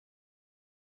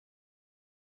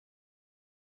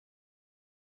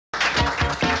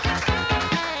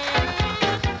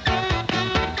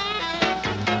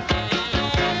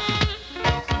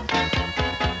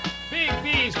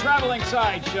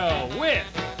Tonight Show with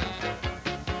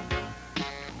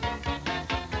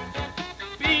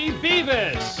Bea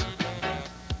Beavis,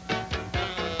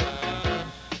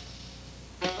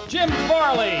 Jim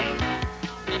Farley,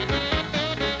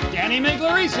 Danny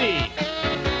Miglerisi,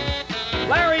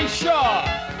 Larry Shaw,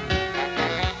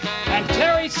 and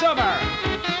Terry Summer.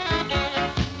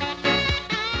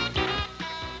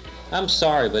 I'm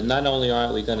sorry, but not only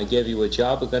aren't we going to give you a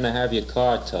job, we're going to have your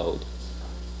car towed.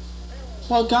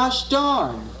 Well, gosh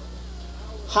darn.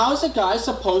 How's a guy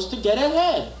supposed to get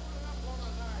ahead?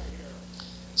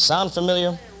 Sound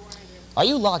familiar? Are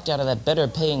you locked out of that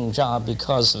better-paying job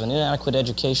because of an inadequate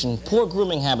education, poor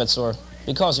grooming habits, or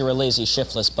because you're a lazy,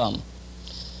 shiftless bum?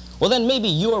 Well, then maybe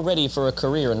you're ready for a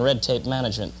career in red tape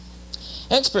management.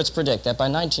 Experts predict that by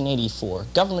 1984,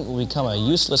 government will become a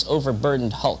useless,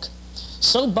 overburdened hulk,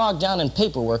 so bogged down in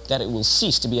paperwork that it will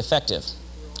cease to be effective.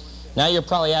 Now you're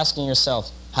probably asking yourself,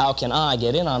 how can I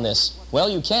get in on this? Well,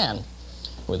 you can,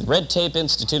 with Red Tape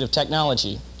Institute of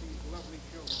Technology.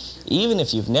 Even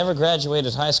if you've never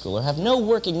graduated high school or have no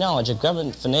working knowledge of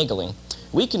government finagling,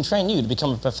 we can train you to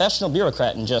become a professional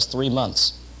bureaucrat in just 3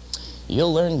 months.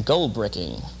 You'll learn gold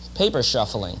bricking, paper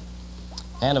shuffling,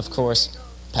 and of course,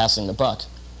 passing the buck.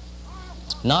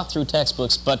 Not through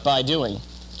textbooks, but by doing.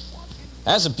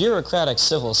 As a bureaucratic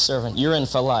civil servant, you're in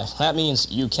for life. That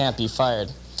means you can't be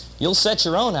fired. You'll set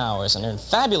your own hours and earn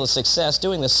fabulous success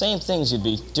doing the same things you'd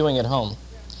be doing at home.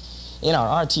 In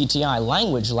our RTTI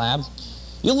language lab,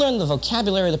 you'll learn the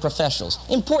vocabulary of the professionals,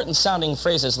 important sounding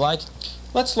phrases like,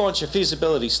 Let's launch a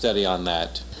feasibility study on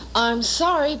that. I'm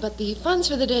sorry, but the funds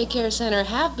for the daycare center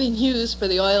have been used for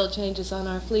the oil changes on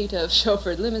our fleet of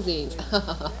chauffeured limousines.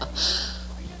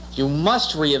 You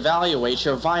must reevaluate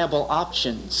your viable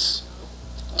options.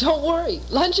 Don't worry,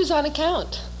 lunch is on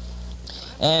account.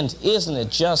 and isn't it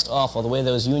just awful the way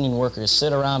those union workers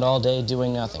sit around all day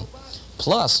doing nothing?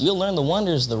 Plus, you'll learn the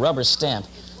wonders of the rubber stamp,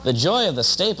 the joy of the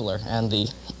stapler, and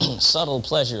the subtle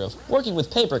pleasure of working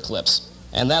with paper clips.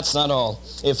 And that's not all.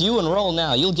 If you enroll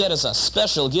now, you'll get as a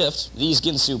special gift these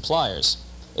Ginsu pliers.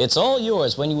 It's all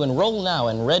yours when you enroll now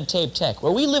in Red Tape Tech,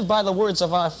 where we live by the words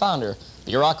of our founder,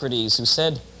 Bureaucrates, who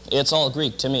said, "It's all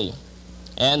Greek to me."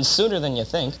 And sooner than you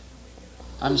think.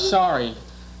 I'm sorry,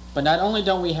 but not only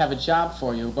don't we have a job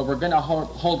for you, but we're going to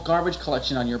hold garbage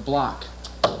collection on your block.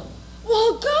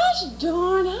 Well, gosh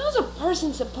darn, how's a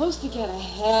person supposed to get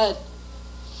ahead?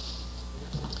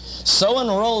 So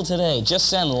enroll today. Just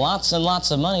send lots and lots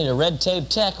of money to Red Tape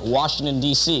Tech, Washington,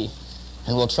 D.C.,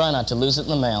 and we'll try not to lose it in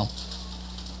the mail.